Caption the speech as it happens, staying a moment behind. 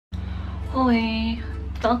Hi,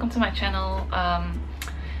 welcome to my channel.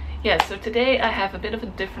 Yeah, so today I have a bit of a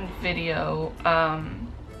different video.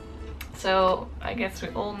 So I guess we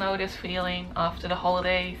all know this feeling after the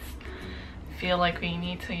holidays. Feel like we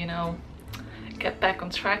need to, get back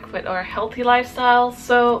on track with our healthy lifestyle.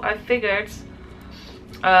 So I figured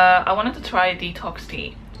I wanted to try a detox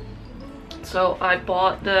tea. So I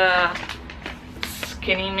bought the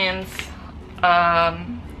Skinny Mints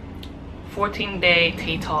 14-day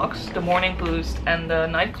detox, the morning boost and the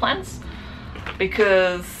night cleanse,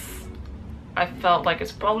 because I felt like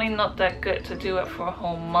it's probably not that good to do it for a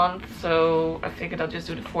whole month, so I figured I'll just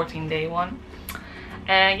do the 14-day one.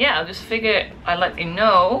 And yeah, I just figured I'd let you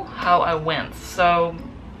know how I went. So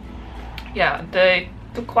yeah, they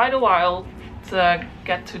took quite a while to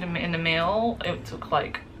get to them in the mail. It took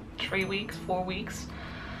like 3 weeks, 4 weeks,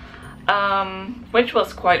 which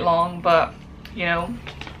was quite long, but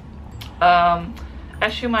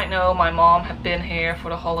as you might know, my mom had been here for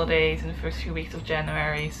the holidays in the first few weeks of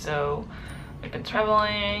January, so we've been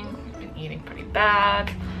traveling, we've been eating pretty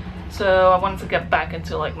bad, so I wanted to get back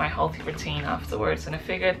into like my healthy routine afterwards, and I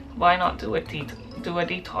figured why not do a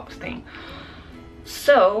detox thing.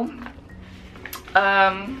 So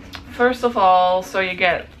first of all, so you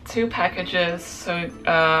get 2 packages. So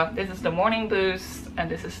this is the morning boost and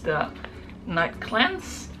this is the night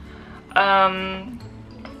cleanse.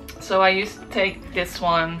 So I used to take this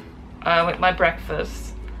one with my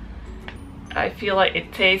breakfast. I feel like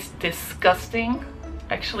it tastes disgusting.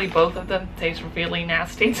 Actually, both of them taste really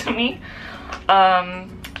nasty to me.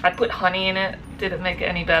 I put honey in it, didn't make it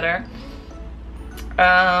any better.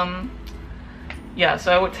 Yeah,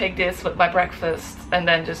 so I would take this with my breakfast and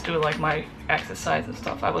then just do like my exercise and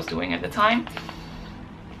stuff I was doing at the time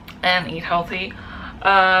and eat healthy.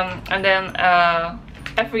 And then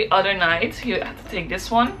every other night you have to take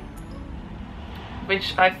this one,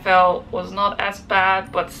 which I felt was not as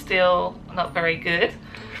bad but still not very good.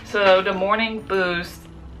 So the morning boost,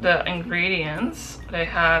 the ingredients, they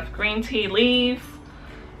have green tea leaf,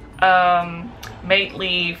 mate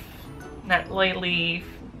leaf, nettle leaf,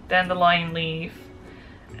 dandelion leaf,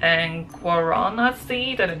 and guarana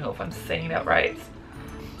seed. I don't know if I'm saying that right,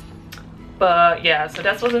 but yeah, so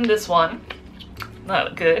that's what's in this one.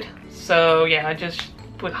 Not good. So yeah, I just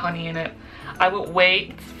put honey in it. I would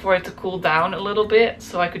wait for it to cool down a little bit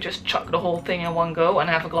so I could just chuck the whole thing in one go and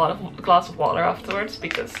have a glass of water afterwards,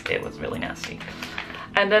 because it was really nasty.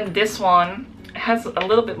 And then this one has a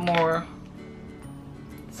little bit more,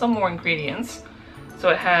 some more ingredients. So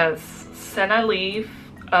it has senna leaf,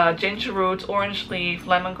 ginger root, orange leaf,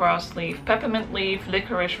 lemongrass leaf, peppermint leaf,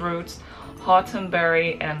 licorice roots,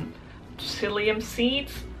 hortonberry, and psyllium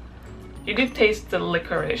seeds. You do taste the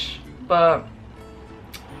licorice, but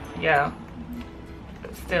yeah,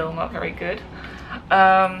 still not very good.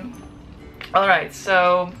 Alright,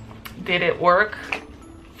 so did it work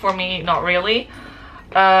for me? Not really.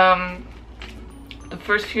 The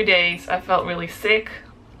first few days I felt really sick,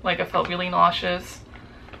 like I felt really nauseous.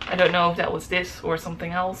 I don't know if that was this or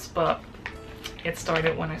something else, but it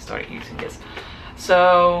started when I started using this.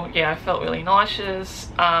 So yeah, I felt really nauseous.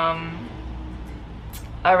 I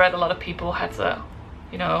read a lot of people had to,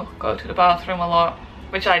 go to the bathroom a lot,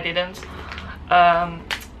 which I didn't.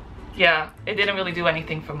 Yeah, it didn't really do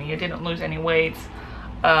anything for me. I didn't lose any weight.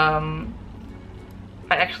 I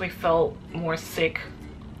actually felt more sick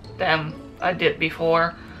than I did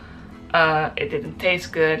before. It didn't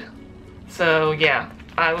taste good. So yeah,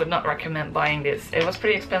 I would not recommend buying this. It was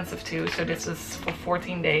pretty expensive too. So this is for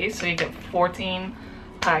 14 days. So you get 14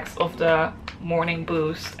 packs of the morning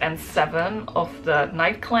boost and 7 of the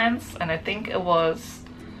night cleanse. And I think it was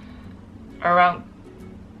around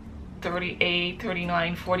 $38,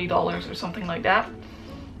 $39, $40 or something like that.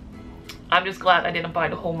 I'm just glad I didn't buy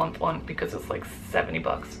the whole month one, because it's like 70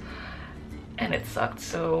 bucks and it sucked,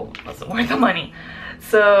 so it wasn't worth the money.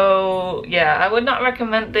 So yeah, I would not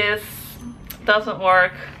recommend this. Doesn't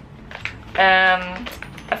work. I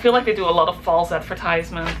feel like they do a lot of false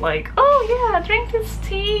advertisement, like, oh yeah, drink this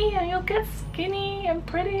tea and you'll get skinny and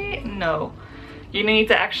pretty. No, you need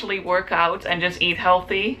to actually work out and just eat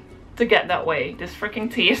healthy to get that way. This freaking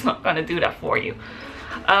tea is not gonna do that for you.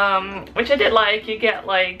 Which I did like. You get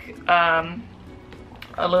like a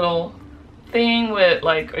little thing with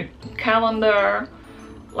like a calendar,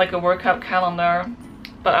 like a workout calendar,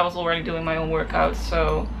 but I was already doing my own workouts,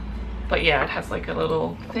 so, but yeah, it has like a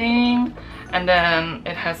little thing, and then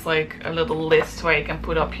it has like a little list where you can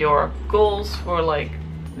put up your goals for like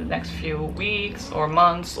the next few weeks or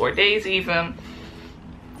months or days even.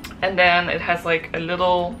 And then it has like a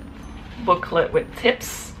little booklet with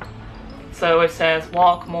tips. So it says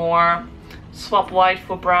walk more, swap white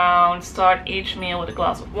for brown, start each meal with a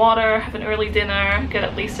glass of water, have an early dinner, get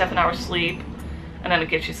at least 7 hours sleep, and then it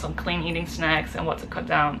gives you some clean eating snacks and what to cut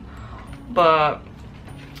down. But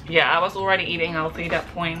yeah, I was already eating healthy at that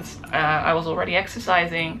point. I was already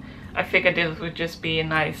exercising. I figured this would just be a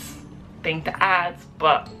nice thing to add,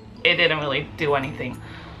 but it didn't really do anything.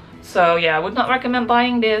 So yeah, I would not recommend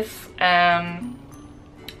buying this.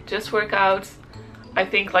 Just work out. I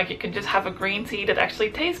think like you can just have a green tea that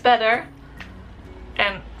actually tastes better,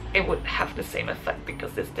 and it would have the same effect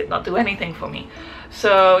because this did not do anything for me.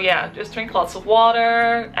 So yeah, just drink lots of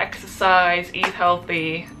water, exercise, eat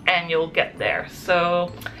healthy, and you'll get there.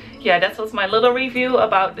 So yeah, that was my little review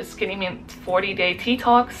about the Skinny Mint 40-day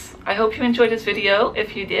detox. I hope you enjoyed this video.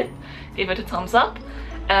 If you did, give it a thumbs up.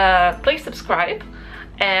 Please subscribe,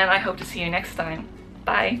 and I hope to see you next time.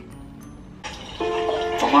 Bye.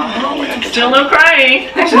 Still no crying.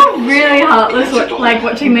 I felt really heartless like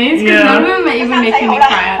watching these because none of them are even making me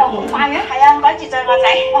cry at all.